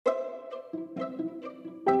Hey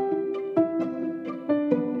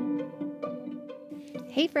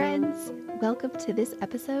friends! Welcome to this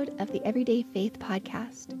episode of the Everyday Faith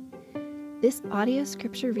Podcast. This audio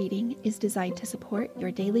scripture reading is designed to support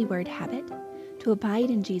your daily word habit, to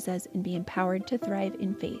abide in Jesus and be empowered to thrive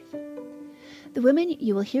in faith. The woman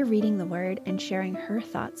you will hear reading the word and sharing her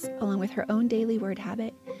thoughts along with her own daily word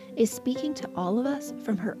habit is speaking to all of us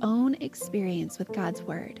from her own experience with God's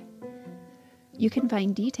word. You can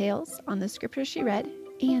find details on the scripture she read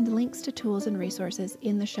and links to tools and resources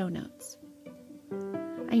in the show notes.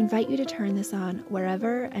 I invite you to turn this on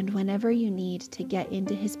wherever and whenever you need to get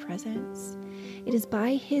into His presence. It is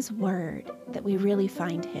by His word that we really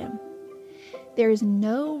find Him. There is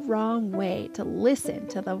no wrong way to listen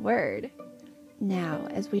to the word. Now,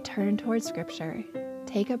 as we turn towards Scripture,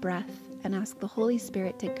 take a breath and ask the Holy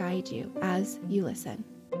Spirit to guide you as you listen.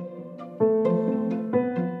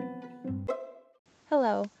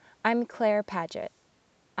 Hello, I'm Claire Paget.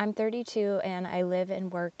 I'm 32 and I live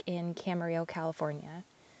and work in Camarillo, California.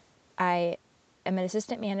 I am an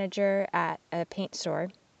assistant manager at a paint store,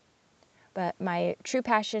 but my true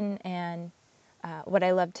passion and what I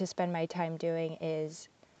love to spend my time doing is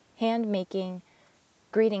hand making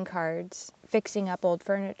greeting cards, fixing up old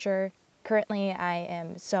furniture. Currently, I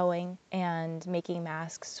am sewing and making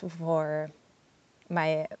masks for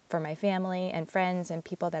my family and friends and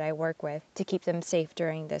people that I work with to keep them safe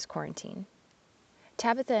during this quarantine.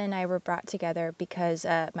 Tabitha and I were brought together because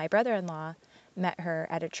my brother-in-law met her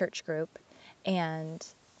at a church group, and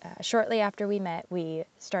shortly after we met, we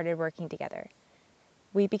started working together.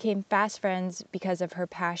 We became fast friends because of her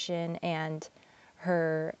passion and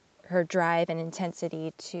her drive and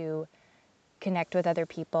intensity to connect with other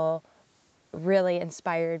people really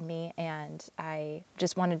inspired me, and I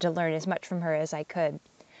just wanted to learn as much from her as I could.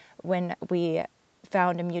 When we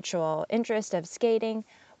found a mutual interest of skating,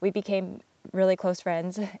 we became really close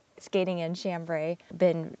friends, skating in Chambray.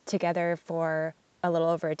 Been together for a little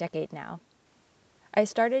over a decade now. I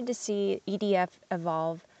started to see EDF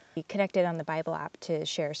evolve. We connected on the Bible app to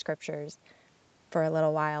share scriptures for a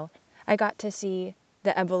little while. I got to see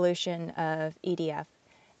the evolution of EDF,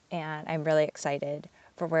 and I'm really excited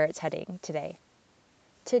for where it's heading today.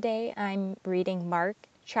 Today I'm reading Mark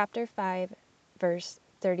chapter 5, verse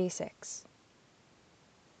 36.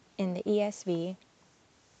 In the ESV,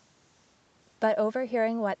 "But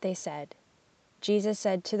overhearing what they said, Jesus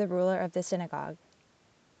said to the ruler of the synagogue,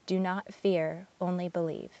 'Do not fear, only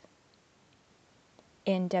believe.'"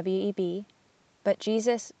 In WEB, "But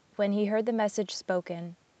Jesus, when he heard the message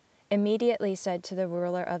spoken, immediately said to the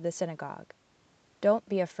ruler of the synagogue, 'Don't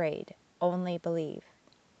be afraid, only believe.'"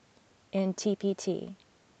 In TPT,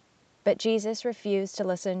 "But Jesus refused to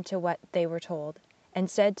listen to what they were told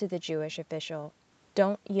and said to the Jewish official,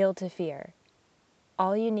 'Don't yield to fear.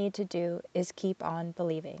 All you need to do is keep on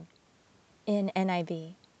believing.'" In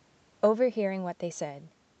NIV, overhearing what they said,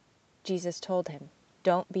 Jesus told him,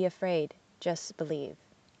 "Don't be afraid, just believe."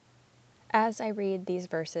 As I read these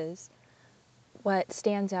verses, what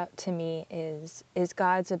stands out to me is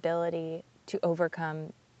God's ability to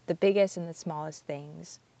overcome the biggest and the smallest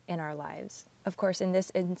things in our lives. Of course, in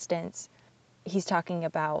this instance, he's talking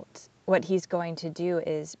about what he's going to do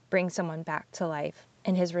is bring someone back to life.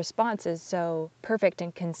 And his response is so perfect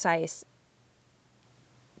and concise.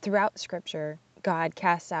 Throughout Scripture, God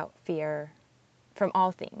casts out fear from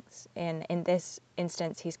all things. And in this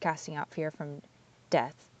instance, he's casting out fear from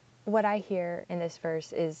death. What I hear in this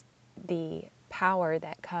verse is the power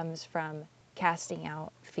that comes from casting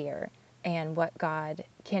out fear and what God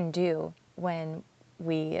can do when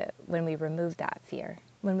we remove that fear.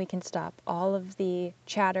 When we can stop all of the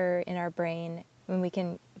chatter in our brain, when we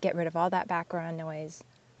can get rid of all that background noise.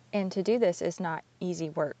 And to do this is not easy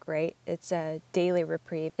work, right? It's a daily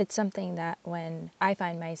reprieve. It's something that when I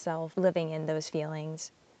find myself living in those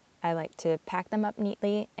feelings, I like to pack them up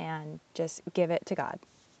neatly and just give it to God.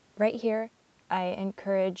 Right here, I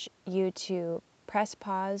encourage you to press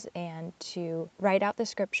pause and to write out the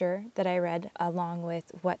scripture that I read along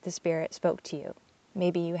with what the Spirit spoke to you.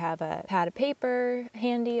 Maybe you have a pad of paper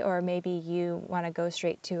handy, or maybe you want to go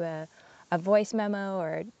straight to a voice memo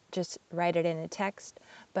or just write it in a text.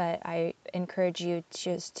 But I encourage you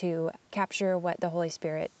just to capture what the Holy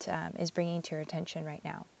Spirit is bringing to your attention right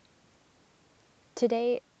now.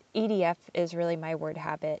 Today, EDF is really my word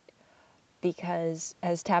habit because,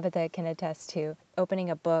 as Tabitha can attest to,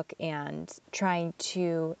 opening a book and trying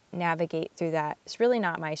to navigate through that is really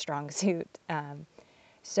not my strong suit.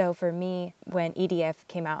 So for me, when EDF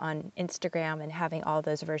came out on Instagram and having all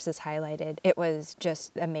those verses highlighted, it was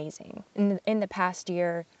just amazing. In the past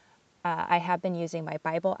year, I have been using my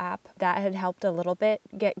Bible app. That had helped a little bit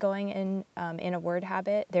get going in a word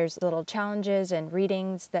habit. There's little challenges and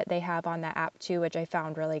readings that they have on that app too, which I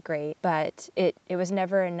found really great. But it was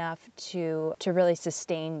never enough to really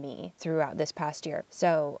sustain me throughout this past year.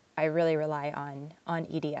 So I really rely on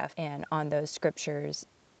EDF and on those scriptures.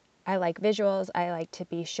 I like visuals. I like to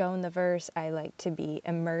be shown the verse. I like to be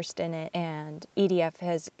immersed in it. And EDF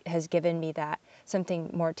has given me that,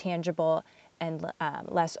 something more tangible and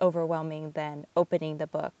less overwhelming than opening the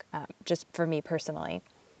book, just for me personally.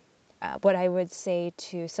 What I would say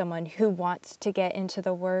to someone who wants to get into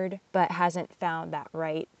the Word but hasn't found that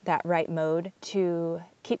right mode, to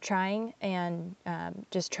keep trying and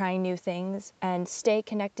just trying new things and stay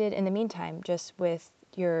connected in the meantime, just with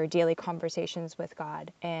your daily conversations with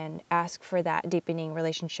God, and ask for that deepening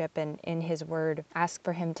relationship and in His Word. Ask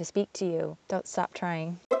for Him to speak to you. Don't stop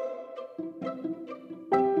trying.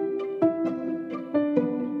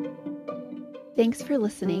 Thanks for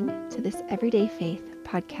listening to this Everyday Faith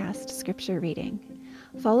podcast scripture reading.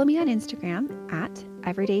 Follow me on Instagram at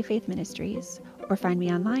Everyday Faith Ministries, or find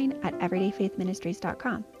me online at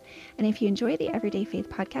everydayfaithministries.com. And if you enjoy the Everyday Faith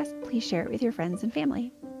podcast, please share it with your friends and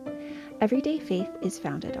family. Everyday Faith is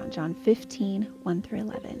founded on John 15,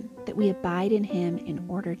 1-11, that we abide in Him in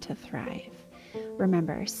order to thrive.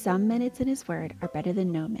 Remember, some minutes in His Word are better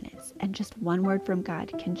than no minutes, and just one word from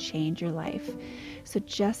God can change your life. So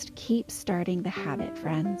just keep starting the habit,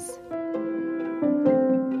 friends.